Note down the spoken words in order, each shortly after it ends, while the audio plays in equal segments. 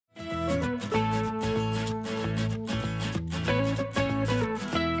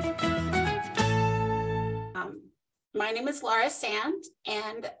my name is Laura Sand,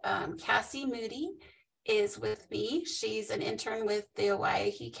 and Cassie Moody is with me. She's an intern with the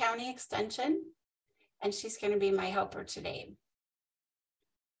Owyhee County Extension, and she's going to be my helper today.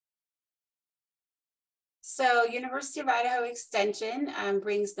 So University of Idaho Extension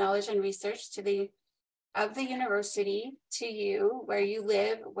brings knowledge and research to the university to you where you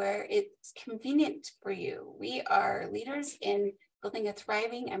live, where it's convenient for you. We are leaders in building a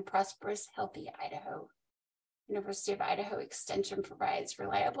thriving and prosperous, healthy Idaho. University of Idaho Extension provides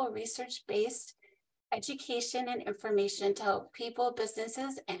reliable research-based education and information to help people,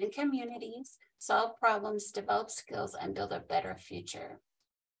 businesses, and communities solve problems, develop skills, and build a better future.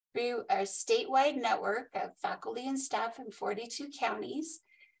 Through our statewide network of faculty and staff in 42 counties,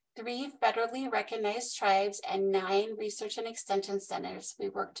 3 federally recognized tribes, and 9 research and extension centers, we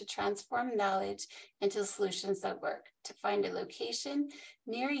work to transform knowledge into solutions that work. To find a location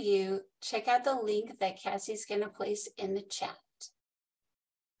near you, check out the link that Cassie's going to place in the chat.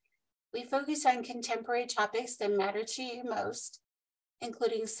 We focus on contemporary topics that matter to you most,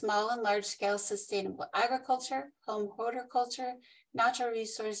 including small and large-scale sustainable agriculture, home horticulture, natural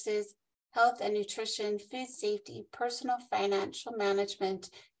resources, health and nutrition, food safety, personal financial management,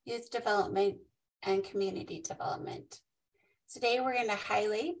 youth development, and community development. Today, we're going to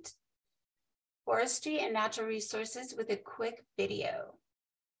highlight forestry and natural resources with a quick video.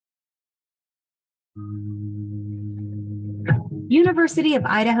 University of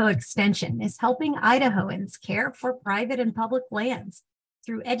Idaho Extension is helping Idahoans care for private and public lands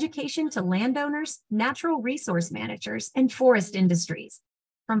through education to landowners, natural resource managers, and forest industries.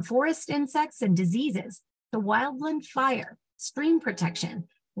 From forest insects and diseases to wildland fire, stream protection,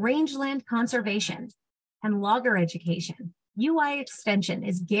 rangeland conservation, and logger education, UI Extension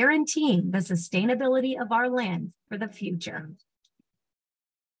is guaranteeing the sustainability of our land for the future.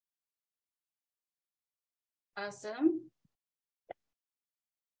 Awesome.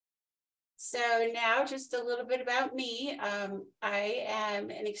 So now just a little bit about me. I am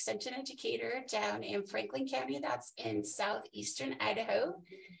an extension educator down in Franklin County, that's in southeastern Idaho.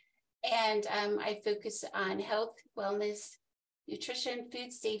 And I focus on health, wellness, nutrition,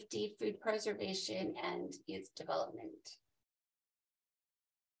 food safety, food preservation, and youth development.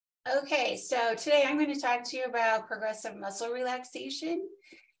 Okay, so today I'm going to talk to you about progressive muscle relaxation.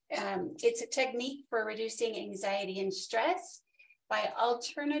 It's a technique for reducing anxiety and stress by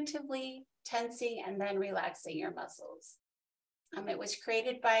alternatively tensing and then relaxing your muscles. It was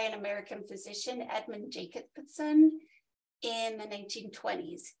created by an American physician, Edmund Jacobson, in the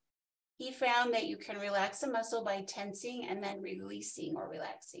 1920s. He found that you can relax a muscle by tensing and then releasing or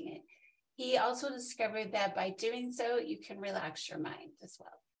relaxing it. He also discovered that by doing so, you can relax your mind as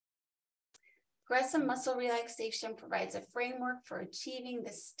well. Progressive muscle relaxation provides a framework for achieving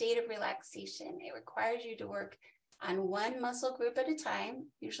the state of relaxation. It requires you to work on one muscle group at a time.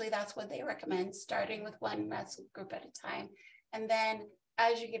 Usually that's what they recommend, starting with one muscle group at a time. And then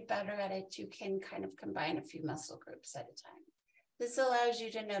as you get better at it, you can kind of combine a few muscle groups at a time. This allows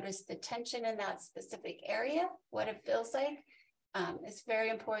you to notice the tension in that specific area, what it feels like. It's very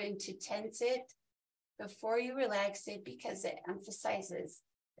important to tense it before you relax it because it emphasizes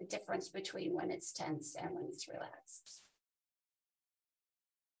the difference between when it's tense and when it's relaxed.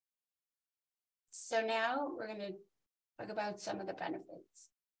 So now we're going to talk about some of the benefits.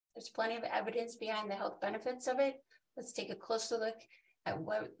 There's plenty of evidence behind the health benefits of it. Let's take a closer look at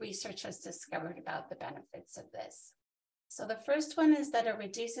what research has discovered about the benefits of this. So the first one is that it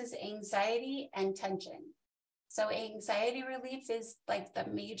reduces anxiety and tension. So anxiety relief is like the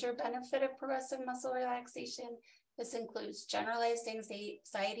major benefit of progressive muscle relaxation. This includes generalized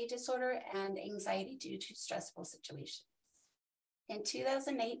anxiety disorder and anxiety due to stressful situations. In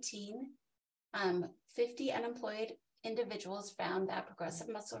 2018, 50 unemployed individuals found that progressive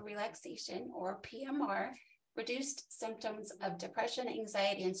muscle relaxation, or PMR, reduced symptoms of depression,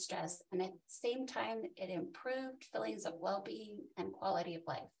 anxiety, and stress, and at the same time, it improved feelings of well-being and quality of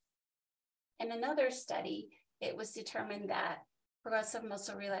life. In another study, it was determined that progressive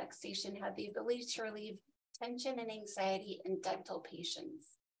muscle relaxation had the ability to relieve tension and anxiety in dental patients.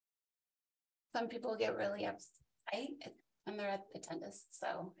 Some people get really upset when they're at the dentist,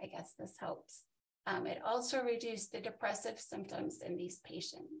 so I guess this helps. It also reduced the depressive symptoms in these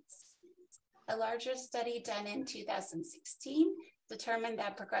patients. A larger study done in 2016 determined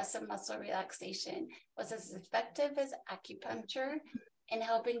that progressive muscle relaxation was as effective as acupuncture in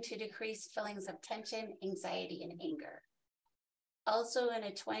helping to decrease feelings of tension, anxiety, and anger. Also in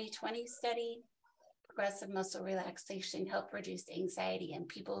a 2020 study, progressive muscle relaxation helped reduce anxiety in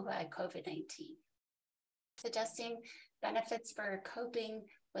people who had COVID-19, suggesting benefits for coping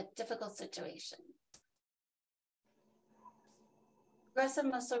with difficult situations. Progressive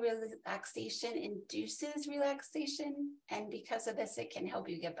muscle relaxation induces relaxation, and because of this, it can help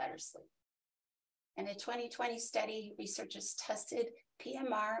you get better sleep. In a 2020 study, researchers tested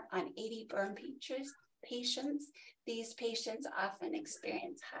PMR on 80 burn patients. These patients often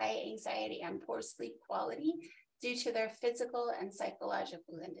experience high anxiety and poor sleep quality due to their physical and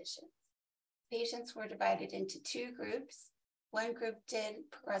psychological conditions. Patients were divided into two groups. One group did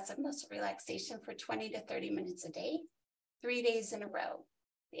progressive muscle relaxation for 20 to 30 minutes a day, 3 days in a row.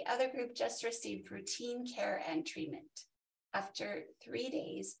 The other group just received routine care and treatment. After 3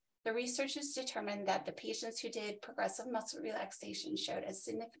 days, the researchers determined that the patients who did progressive muscle relaxation showed a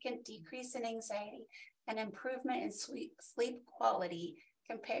significant decrease in anxiety and improvement in sleep quality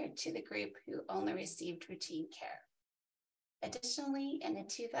compared to the group who only received routine care. Additionally, in a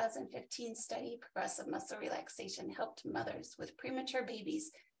 2015 study, progressive muscle relaxation helped mothers with premature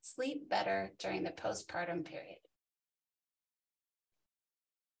babies sleep better during the postpartum period.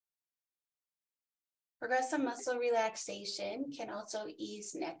 Progressive muscle relaxation can also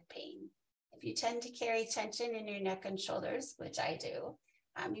ease neck pain. If you tend to carry tension in your neck and shoulders, which I do,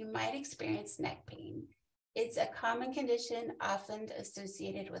 you might experience neck pain. It's a common condition often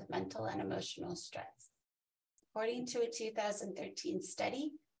associated with mental and emotional stress. According to a 2013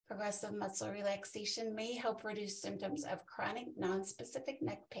 study, progressive muscle relaxation may help reduce symptoms of chronic non-specific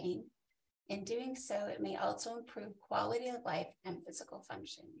neck pain. In doing so, it may also improve quality of life and physical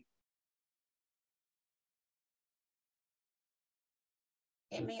function.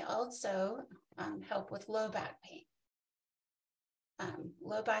 It may also help with low back pain.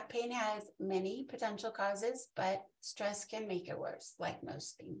 Low back pain has many potential causes, but stress can make it worse, like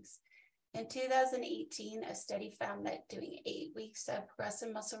most things. In 2018, a study found that doing 8 weeks of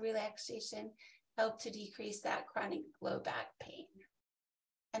progressive muscle relaxation helped to decrease that chronic low back pain.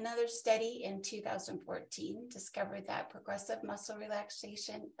 Another study in 2014 discovered that progressive muscle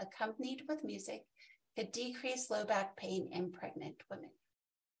relaxation accompanied with music could decrease low back pain in pregnant women.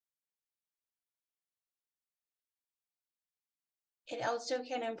 It also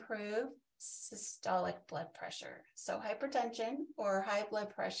can improve systolic blood pressure. So hypertension or high blood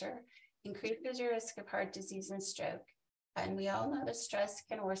pressure increases your risk of heart disease and stroke. And we all know that stress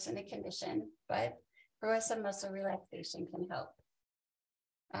can worsen the condition, but progressive muscle relaxation can help.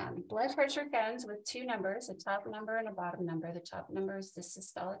 Blood pressure comes with two numbers, a top number and a bottom number. The top number is the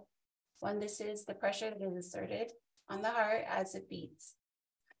systolic one. This is the pressure that is exerted on the heart as it beats.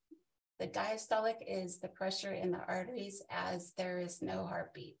 The diastolic is the pressure in the arteries as there is no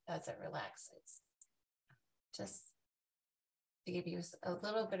heartbeat as it relaxes. Just to give you a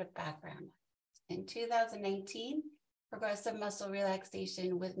little bit of background. In 2019, progressive muscle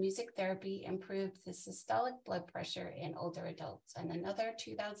relaxation with music therapy improved the systolic blood pressure in older adults. And another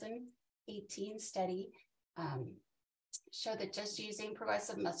 2018 study showed that just using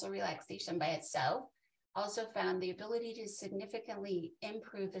progressive muscle relaxation by itself also found the ability to significantly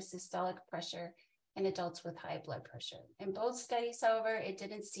improve the systolic pressure in adults with high blood pressure. In both studies, however, it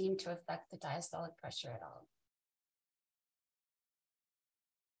didn't seem to affect the diastolic pressure at all.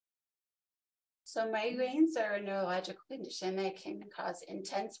 So migraines are a neurological condition that can cause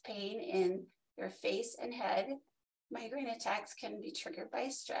intense pain in your face and head. Migraine attacks can be triggered by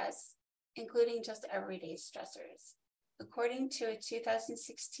stress, including just everyday stressors. According to a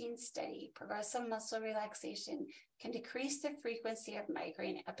 2016 study, progressive muscle relaxation can decrease the frequency of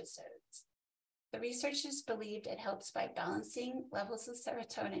migraine episodes. The researchers believed it helps by balancing levels of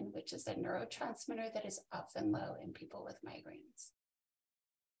serotonin, which is a neurotransmitter that is often low in people with migraines.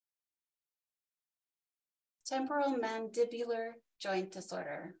 Temporal mandibular joint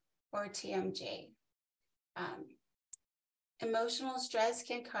disorder, or TMJ. Emotional stress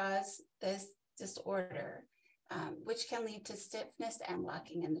can cause this disorder, which can lead to stiffness and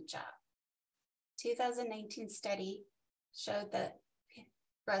locking in the jaw. 2019 study showed that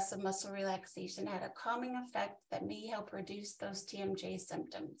progressive muscle relaxation had a calming effect that may help reduce those TMJ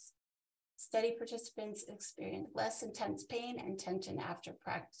symptoms. Study participants experienced less intense pain and tension after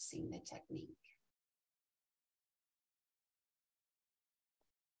practicing the technique.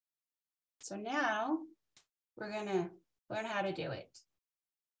 So now we're gonna learn how to do it.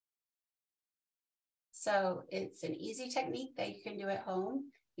 So it's an easy technique that you can do at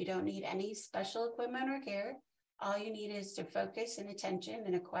home. You don't need any special equipment or gear. All you need is to focus and attention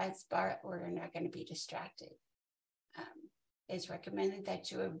in a quiet spot where you're not going to be distracted. It's recommended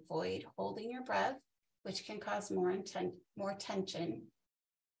that you avoid holding your breath, which can cause more tension.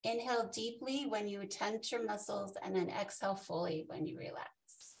 Inhale deeply when you tense your muscles and then exhale fully when you relax.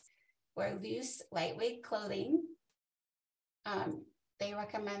 Wear loose, lightweight clothing. They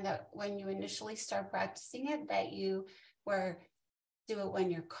recommend that when you initially start practicing it, that you wear Do it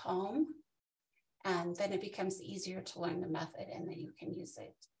when you're calm, and then it becomes easier to learn the method, and then you can use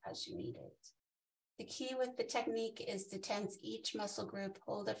it as you need it. The key with the technique is to tense each muscle group,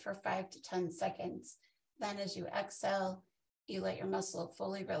 hold it for 5 to 10 seconds. Then as you exhale, you let your muscle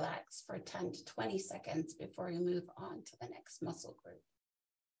fully relax for 10 to 20 seconds before you move on to the next muscle group.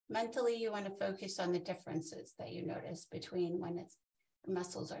 Mentally, you want to focus on the differences that you notice between when the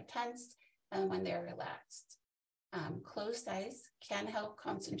muscles are tensed and when they're relaxed. Closed eyes can help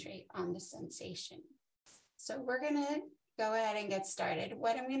concentrate on the sensation. So we're going to go ahead and get started.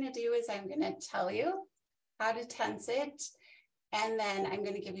 What I'm going to do is I'm going to tell you how to tense it, and then I'm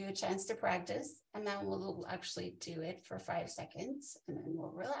going to give you a chance to practice, and then we'll actually do it for 5 seconds, and then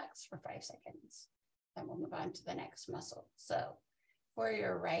we'll relax for 5 seconds. Then we'll move on to the next muscle. So for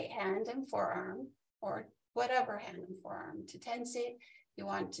your right hand and forearm, or whatever hand and forearm, to tense it, you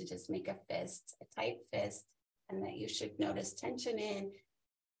want to just make a fist, a tight fist, and that you should notice tension in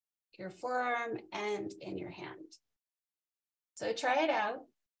your forearm and in your hand. So try it out.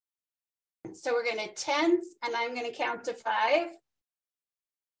 So we're going to tense, and I'm going to count to 5.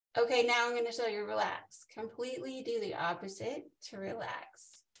 Okay, now I'm going to tell you relax. Completely do the opposite to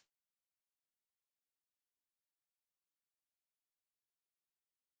relax.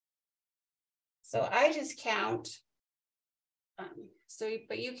 So I just count.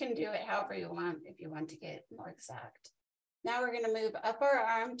 But you can do it however you want if you want to get more exact. Now we're going to move up our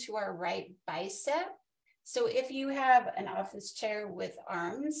arm to our right bicep. So if you have an office chair with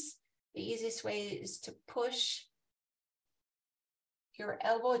arms, the easiest way is to push your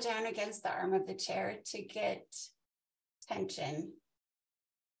elbow down against the arm of the chair to get tension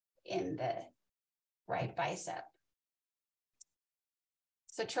in the right bicep.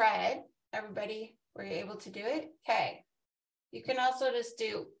 So try it. Everybody, were you able to do it? Okay. You can also just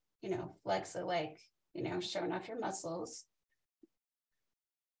do, flex it like, showing off your muscles.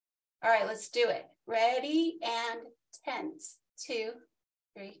 All right, let's do it. Ready and tense. 2,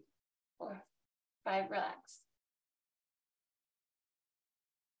 3, 4, 5, relax.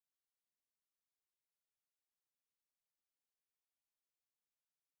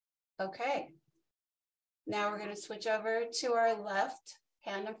 Okay. Now we're going to switch over to our left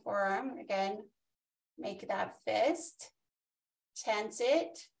hand and forearm. Again, make that fist. Tense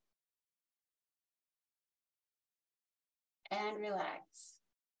it. And relax.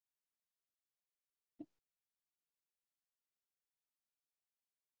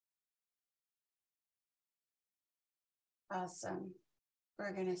 Awesome.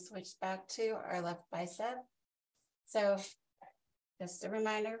 We're going to switch back to our left bicep. So just a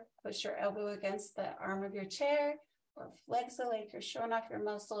reminder, push your elbow against the arm of your chair, or flex it like you're showing off your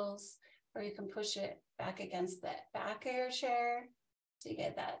muscles, or you can push it back against the back of your chair to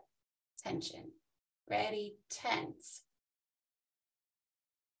get that tension. Ready, tense.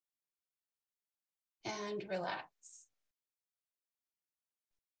 And relax.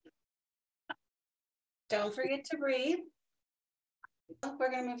 Don't forget to breathe.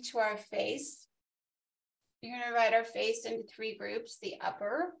 We're going to move to our face. You're going to divide our face into 3 groups: the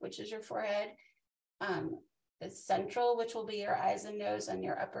upper, which is your forehead, the central, which will be your eyes and nose and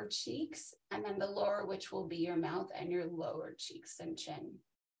your upper cheeks, and then the lower, which will be your mouth and your lower cheeks and chin.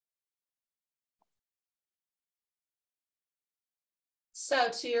 So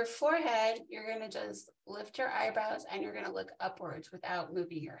to your forehead, you're going to just lift your eyebrows, and you're going to look upwards without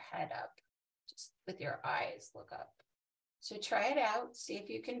moving your head up. Just with your eyes, look up. So try it out. See if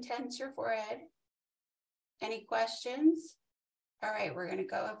you can tense your forehead. Any questions? All right, we're going to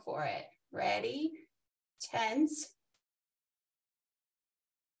go for it. Ready? Tense.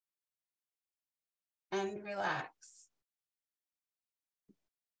 And relax.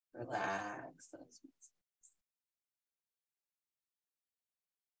 Relax.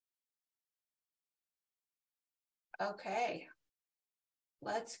 Okay.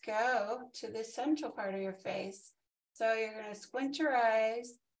 Let's go to the central part of your face. So you're going to squint your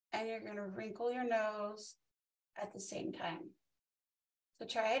eyes, and you're going to wrinkle your nose at the same time. So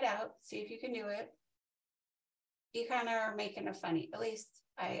try it out. See if you can do it. You kind of are making a funny, at least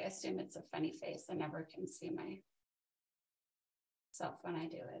I assume it's a funny face. I never can see myself when I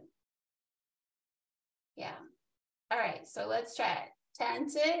do it. Yeah. All right, so let's try it.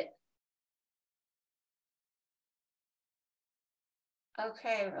 Tense it.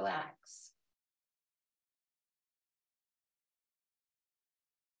 Okay, relax.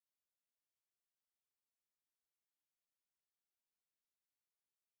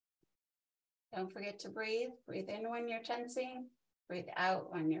 Don't forget to breathe. Breathe in when you're tensing. Breathe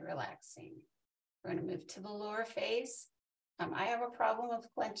out when you're relaxing. We're going to move to the lower face. I have a problem with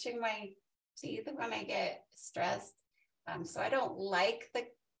clenching my teeth when I get stressed. So I don't like the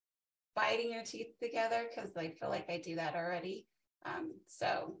biting your teeth together because I feel like I do that already.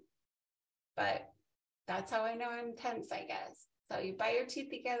 But that's how I know I'm tense, I guess. So you bite your teeth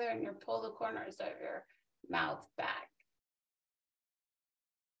together and you pull the corners of your mouth back.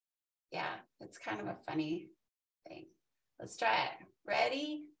 Yeah, it's kind of a funny thing. Let's try it.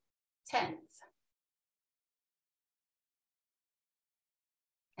 Ready? Tense.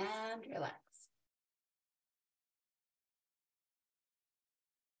 And relax.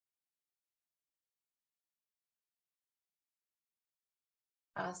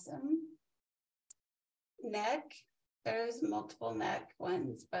 Awesome. Neck. There's multiple neck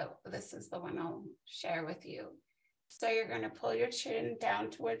ones, but this is the one I'll share with you. So you're going to pull your chin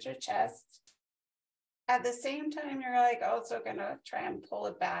down towards your chest. At the same time, you're like also going to try and pull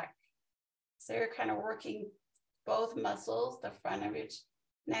it back. So you're kind of working both muscles, the front of your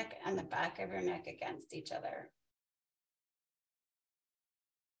neck and the back of your neck against each other,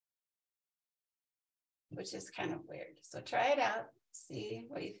 which is kind of weird. So try it out, see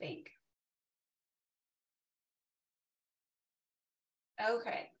what you think.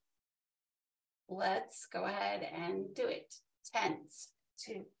 Okay, let's go ahead and do it. Tense,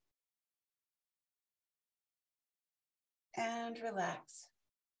 2. And relax.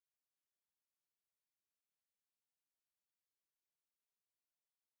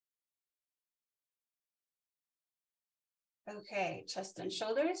 Okay, chest and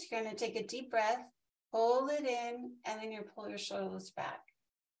shoulders. You're going to take a deep breath, hold it in, and then you pull your shoulders back.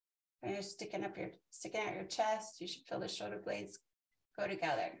 And you're sticking out your chest. You should feel the shoulder blades go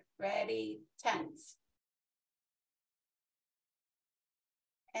together. Ready, tense.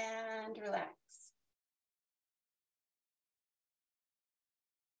 And relax.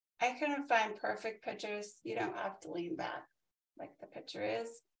 I couldn't find perfect pictures. You don't have to lean back like the picture is,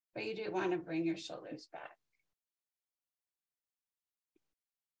 but you do want to bring your shoulders back.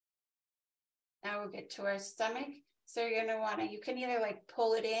 Now we'll get to our stomach. So you're gonna wanna, you can either like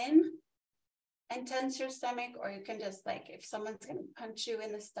pull it in and tense your stomach, or you can just like, if someone's gonna punch you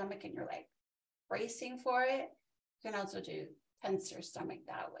in the stomach and you're like bracing for it, you can also do tense your stomach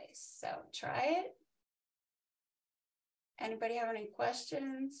that way. So try it. Anybody have any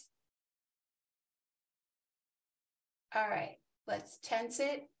questions? All right, let's tense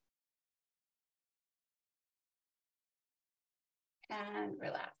it and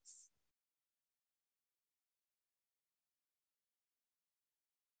relax.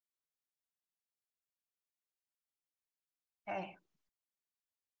 Okay.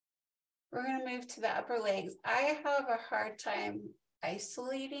 We're going to move to the upper legs. I have a hard time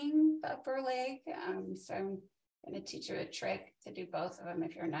isolating the upper leg. So I'm going to teach you a trick to do both of them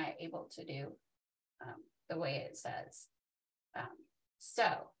if you're not able to do the way it says.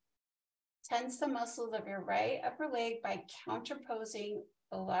 So tense the muscles of your right upper leg by counterposing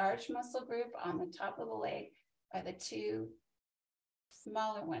the large muscle group on the top of the leg by the 2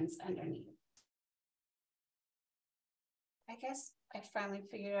 smaller ones underneath. I guess I finally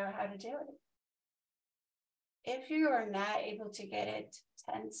figured out how to do it. If you are not able to get it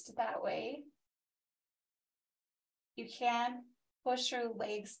tensed that way, you can push your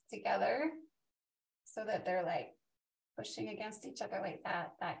legs together so that they're like pushing against each other like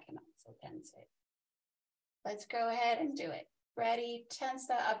that. That can also tense it. Let's go ahead and do it. Ready? Tense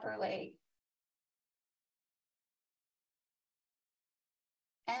the upper leg.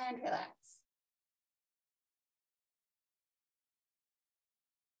 And relax.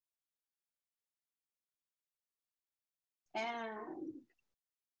 And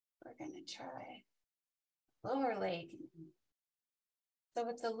we're going to try lower leg. So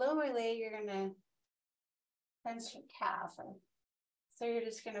with the lower leg, you're going to tense your calf. So you're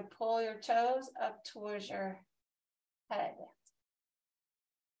just going to pull your toes up towards your head.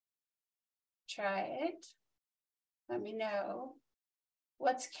 Try it. Let me know.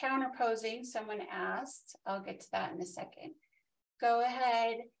 What's counterposing? Someone asked. I'll get to that in a second. Go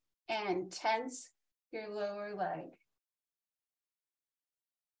ahead and tense your lower leg.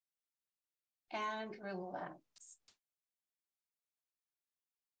 And relax.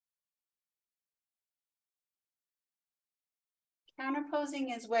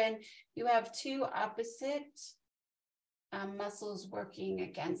 Counterposing is when you have 2 opposite muscles working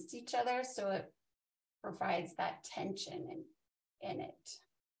against each other, so it provides that tension in it.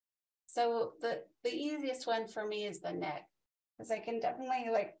 So the easiest one for me is the neck, because I can definitely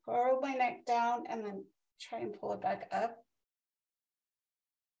like pull my neck down and then try and pull it back up.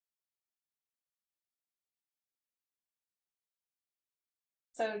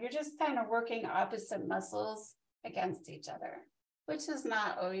 So you're just kind of working opposite muscles against each other, which is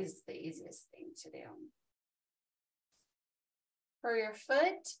not always the easiest thing to do. For your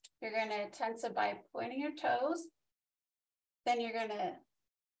foot, you're going to tense it by pointing your toes. Then you're going to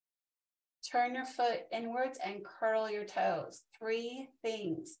turn your foot inwards and curl your toes. 3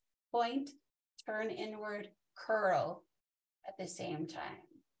 things: point, turn inward, curl at the same time.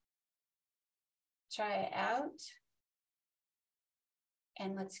 Try it out.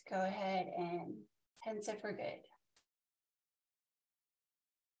 And let's go ahead and tense it for good.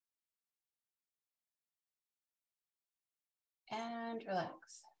 And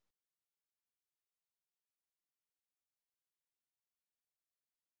relax.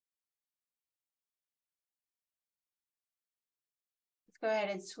 Let's go ahead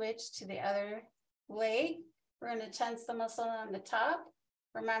and switch to the other leg. We're going to tense the muscle on the top.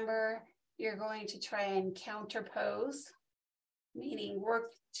 Remember, you're going to try and counterpose, meaning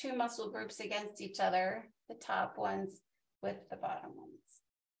work 2 muscle groups against each other, the top ones with the bottom ones,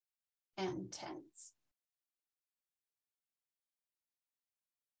 and tense.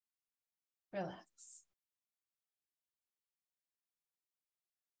 Relax.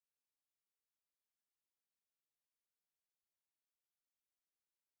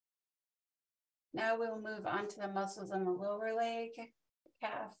 Now we'll move on to the muscles on the lower leg, the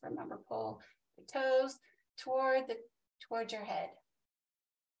calf. Remember, pull the toes toward your head.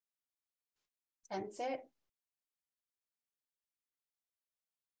 Tense it.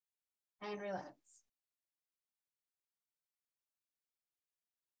 And relax.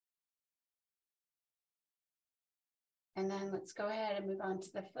 And then let's go ahead and move on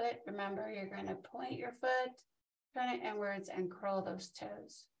to the foot. Remember, you're going to point your foot, turn it inwards, and curl those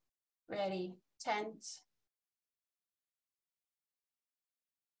toes. Ready, tense.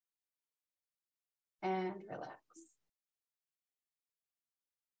 And relax.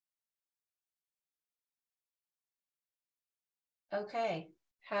 Okay,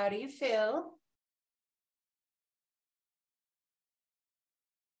 how do you feel?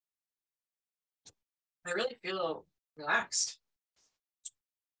 I really feel relaxed.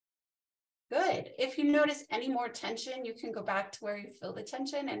 Good. If you notice any more tension, you can go back to where you feel the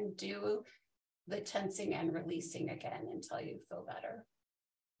tension and do the tensing and releasing again until you feel better.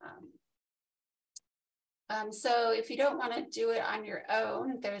 So if you don't want to do it on your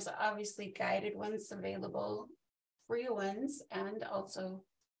own, there's obviously guided ones available, free ones, and also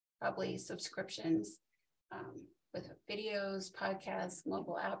probably subscriptions with videos, podcasts,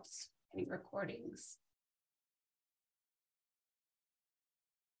 mobile apps, any recordings.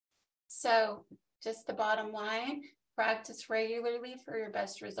 So just the bottom line, practice regularly for your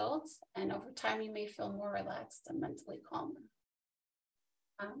best results, and over time you may feel more relaxed and mentally calmer.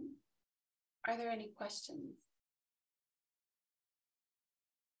 Are there any questions?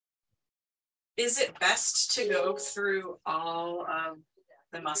 Is it best to go through all of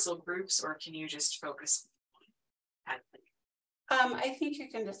the muscle groups, or can you just focus on one? I think you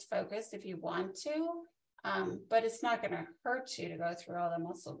can just focus if you want to, but it's not going to hurt you to go through all the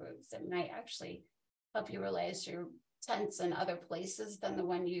muscle groups. It might actually help you realize you're tense in other places than the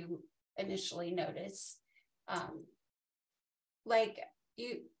one you initially notice.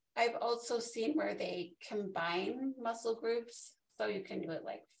 I've also seen where they combine muscle groups, so you can do it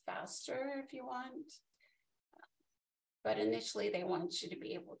like faster if you want. But initially they want you to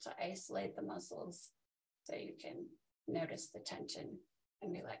be able to isolate the muscles so you can notice the tension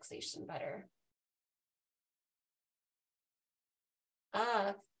and relaxation better.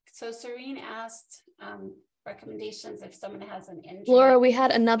 So Serene asked recommendations if someone has an injury. Laura, we had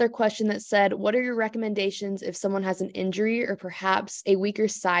another question that said, what are your recommendations if someone has an injury or perhaps a weaker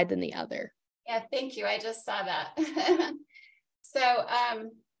side than the other? Yeah, thank you. I just saw that. So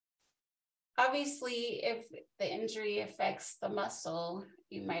obviously, if the injury affects the muscle,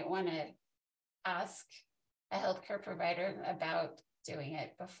 you might want to ask a healthcare provider about doing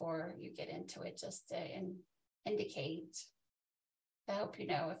it before you get into it, just to indicate, to help you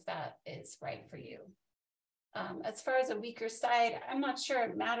know if that is right for you. As far as a weaker side, I'm not sure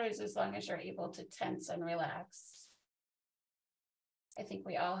it matters as long as you're able to tense and relax. I think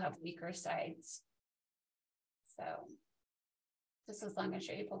we all have weaker sides. So just as long as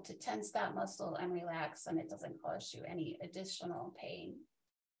you're able to tense that muscle and relax, and it doesn't cause you any additional pain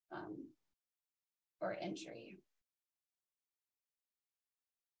or injury.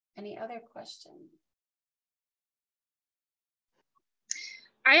 Any other questions?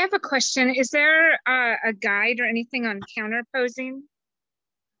 I have a question. Is there a guide or anything on counterposing?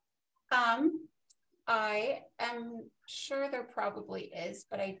 I am sure there probably is,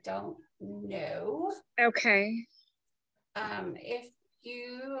 but I don't know. Okay. If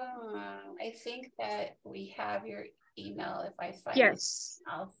you, I think that we have your email. If I find yes,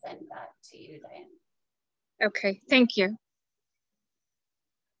 it, I'll send that to you, Diane. Okay, thank you.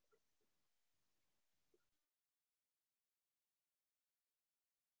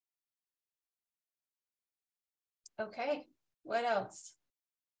 Okay, what else?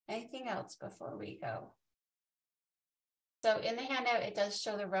 Anything else before we go? So in the handout, it does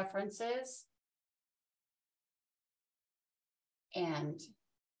show the references. And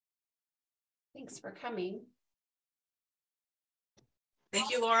thanks for coming. Thank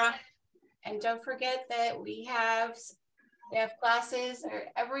you, Laura. And don't forget that we have classes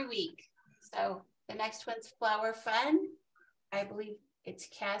every week. So the next one's Flower Fun. I believe it's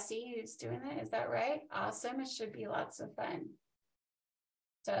Cassie who's doing it. Is that right? Awesome. It should be lots of fun.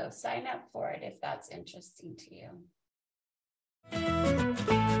 So sign up for it if that's interesting to you.